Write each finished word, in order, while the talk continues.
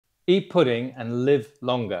Eat pudding and live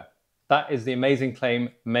longer. That is the amazing claim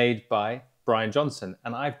made by Bryan Johnson.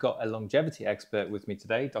 And I've got a longevity expert with me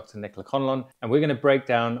today, Dr. Nichola Conlon, and we're going to break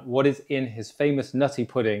down what is in his famous nutty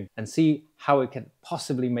pudding and see how it can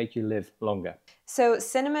possibly make you live longer. So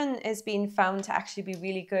cinnamon has been found to actually be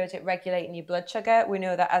really good at regulating your blood sugar. We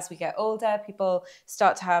know that as we get older, people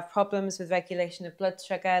start to have problems with regulation of blood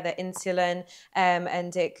sugar, their insulin,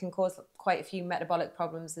 and it can cause quite a few metabolic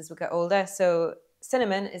problems as we get older. So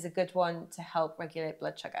cinnamon is a good one to help regulate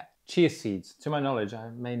blood sugar. Chia seeds. To my knowledge,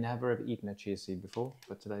 I may never have eaten a chia seed before,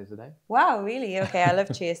 but today's the day. Wow, really? Okay, I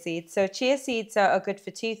love chia seeds. So chia seeds are good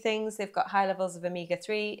for two things. They've got high levels of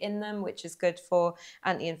omega-3 in them, which is good for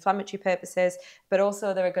anti-inflammatory purposes, but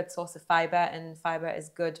also they're a good source of fiber, and fiber is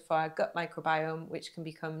good for our gut microbiome, which can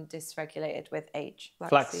become dysregulated with age.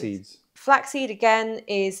 Flax seeds. Flaxseed, again,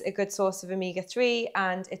 is a good source of omega-3,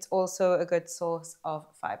 and it's also a good source of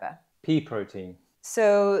fiber. Pea protein.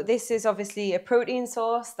 So this is obviously a protein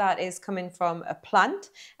source that is coming from a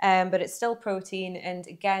plant, but it's still protein. And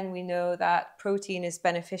again, we know that protein is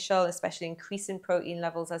beneficial, especially increasing protein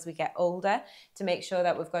levels as we get older, to make sure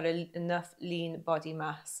that we've got enough lean body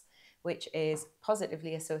mass, which is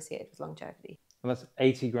positively associated with longevity. And that's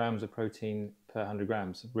 80 grams of protein per 100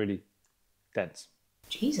 grams. Really dense.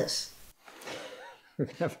 Jesus. We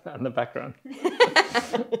can have that in the background.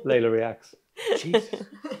 Layla reacts. Jesus.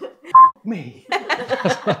 Me.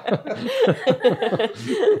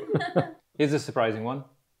 Here's a surprising one.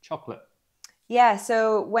 Chocolate. Yeah,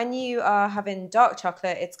 so when you are having dark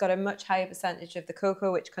chocolate, it's got a much higher percentage of the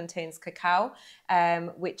cocoa, which contains cacao,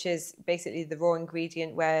 which is basically the raw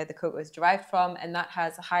ingredient where the cocoa is derived from. And that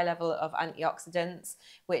has a high level of antioxidants,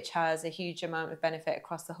 which has a huge amount of benefit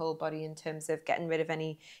across the whole body in terms of getting rid of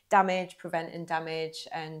any damage, preventing damage,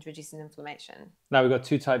 and reducing inflammation. Now we've got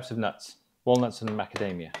two types of nuts, walnuts and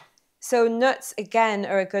macadamia. So nuts, again,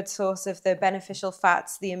 are a good source of the beneficial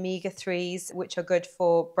fats, the omega-3s, which are good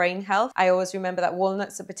for brain health. I always remember that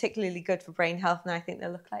walnuts are particularly good for brain health, and I think they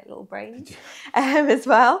look like little brains as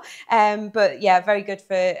well. But yeah, very good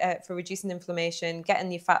for reducing inflammation,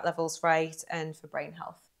 getting your fat levels right, and for brain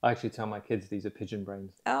health. I actually tell my kids these are pigeon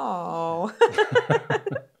brains. Oh.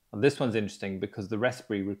 And this one's interesting because the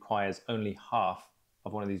recipe requires only half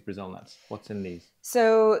of one of these Brazil nuts. What's in these?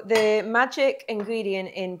 So the magic ingredient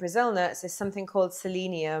in Brazil nuts is something called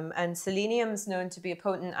selenium, and selenium is known to be a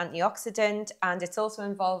potent antioxidant, and it's also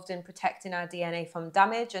involved in protecting our DNA from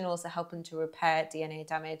damage and also helping to repair DNA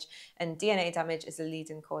damage. And DNA damage is a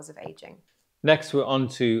leading cause of aging. Next, we're on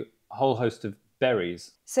to a whole host of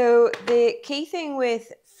berries. So the key thing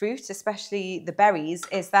with fruit, especially the berries,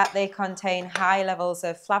 is that they contain high levels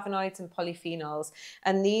of flavonoids and polyphenols.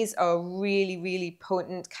 And these are really, really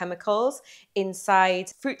potent chemicals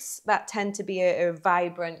inside fruits that tend to be a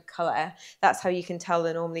vibrant color. That's how you can tell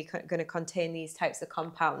they're normally going to contain these types of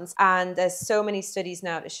compounds. And there's so many studies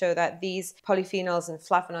now to show that these polyphenols and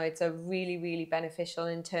flavonoids are really, really beneficial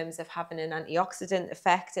in terms of having an antioxidant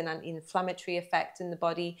effect, an anti-inflammatory effect in the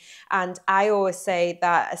body. And I always say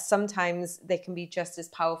that sometimes they can be just as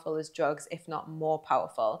powerful as drugs, if not more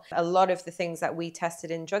powerful. A lot of the things that we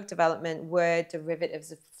tested in drug development were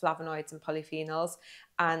derivatives of flavonoids and polyphenols,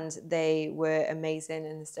 and they were amazing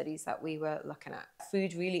in the studies that we were looking at.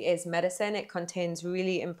 Food really is medicine. It contains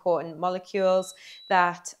really important molecules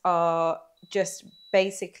that are just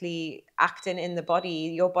basically acting in the body.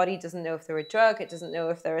 Your body doesn't know if they're a drug, it doesn't know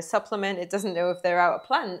if they're a supplement, it doesn't know if they're out a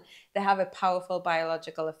plant. They have a powerful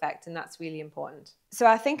biological effect, and that's really important. So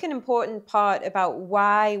I think an important part about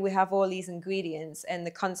why we have all these ingredients and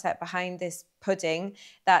the concept behind this pudding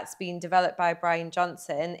that's been developed by Bryan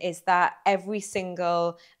Johnson is that every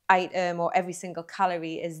single item or every single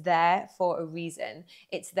calorie is there for a reason.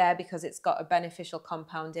 It's there because it's got a beneficial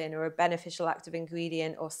compound in, or a beneficial active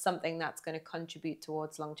ingredient, or something that's going to contribute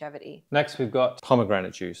towards longevity. Next, we've got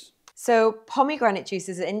pomegranate juice. So pomegranate juice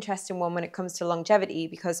is an interesting one when it comes to longevity,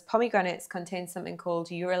 because pomegranates contain something called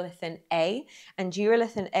urolithin A, and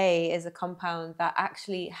urolithin A is a compound that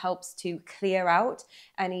actually helps to clear out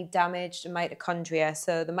any damaged mitochondria.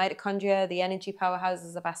 So the mitochondria, the energy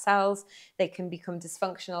powerhouses of our cells, they can become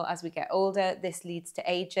dysfunctional as we get older. This leads to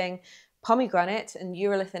aging. Pomegranate and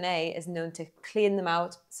urolithin A is known to clean them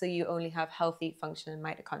out, so you only have healthy functioning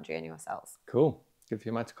mitochondria in your cells. Cool, good for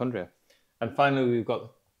your mitochondria. And finally, we've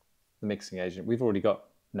got the mixing agent. We've already got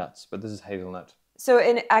nuts, but this is hazelnut. So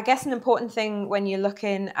I guess an important thing when you're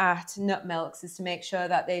looking at nut milks is to make sure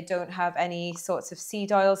that they don't have any sorts of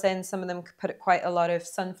seed oils in. Some of them could put quite a lot of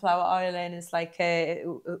sunflower oil in as like a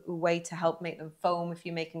way to help make them foam if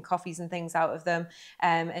you're making coffees and things out of them.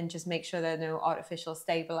 And just make sure there are no artificial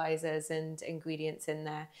stabilizers and ingredients in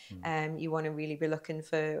there. You want to really be looking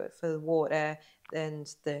for the water and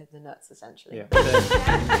the nuts, essentially. Yeah.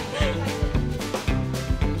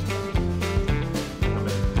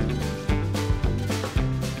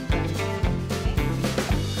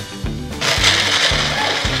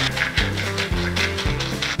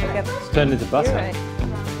 It's turned into butter. Right.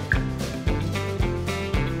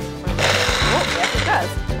 Oh, yes, it does.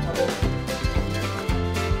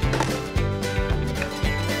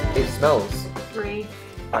 It smells 3.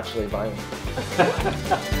 actually vile.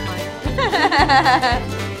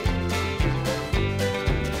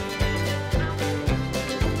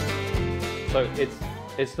 So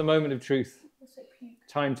it's the moment of truth.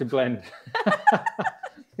 Time to blend.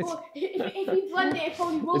 Well, if we blend it, it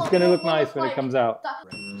probably will. It's going to look nice when it comes out.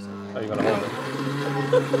 Oh, you got to hold it.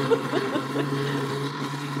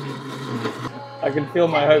 I can feel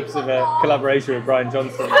my hopes of a collaboration with Bryan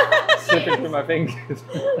Johnson slipping through my fingers.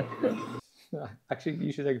 Actually,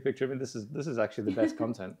 you should take a picture of it. This is actually the best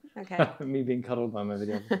content. Okay. Me being cuddled by my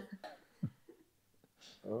video.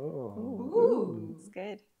 Ooh, it's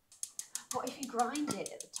good. What if you grind it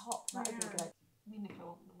at the top? That would be good. Me and Nichola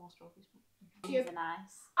want more strawberries. These are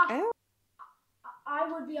nice.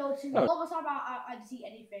 I would be able to. All the time I'd just eat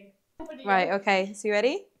anything. Right, okay. So you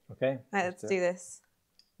ready? Okay. Right, let's do this.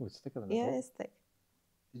 Oh, it's thicker than Yeah, before. it's thick.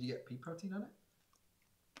 Did you get pea protein on it?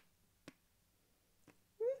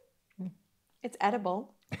 It's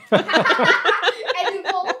edible. Edible.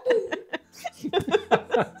 So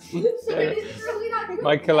it's really not good.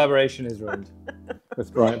 My collaboration is ruined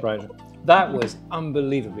with Bryan. That was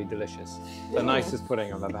unbelievably delicious. The nicest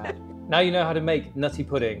pudding I've ever had. Now you know how to make nutty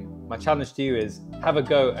pudding. My challenge to you is have a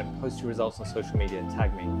go and post your results on social media.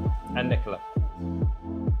 Tag me and Nichola.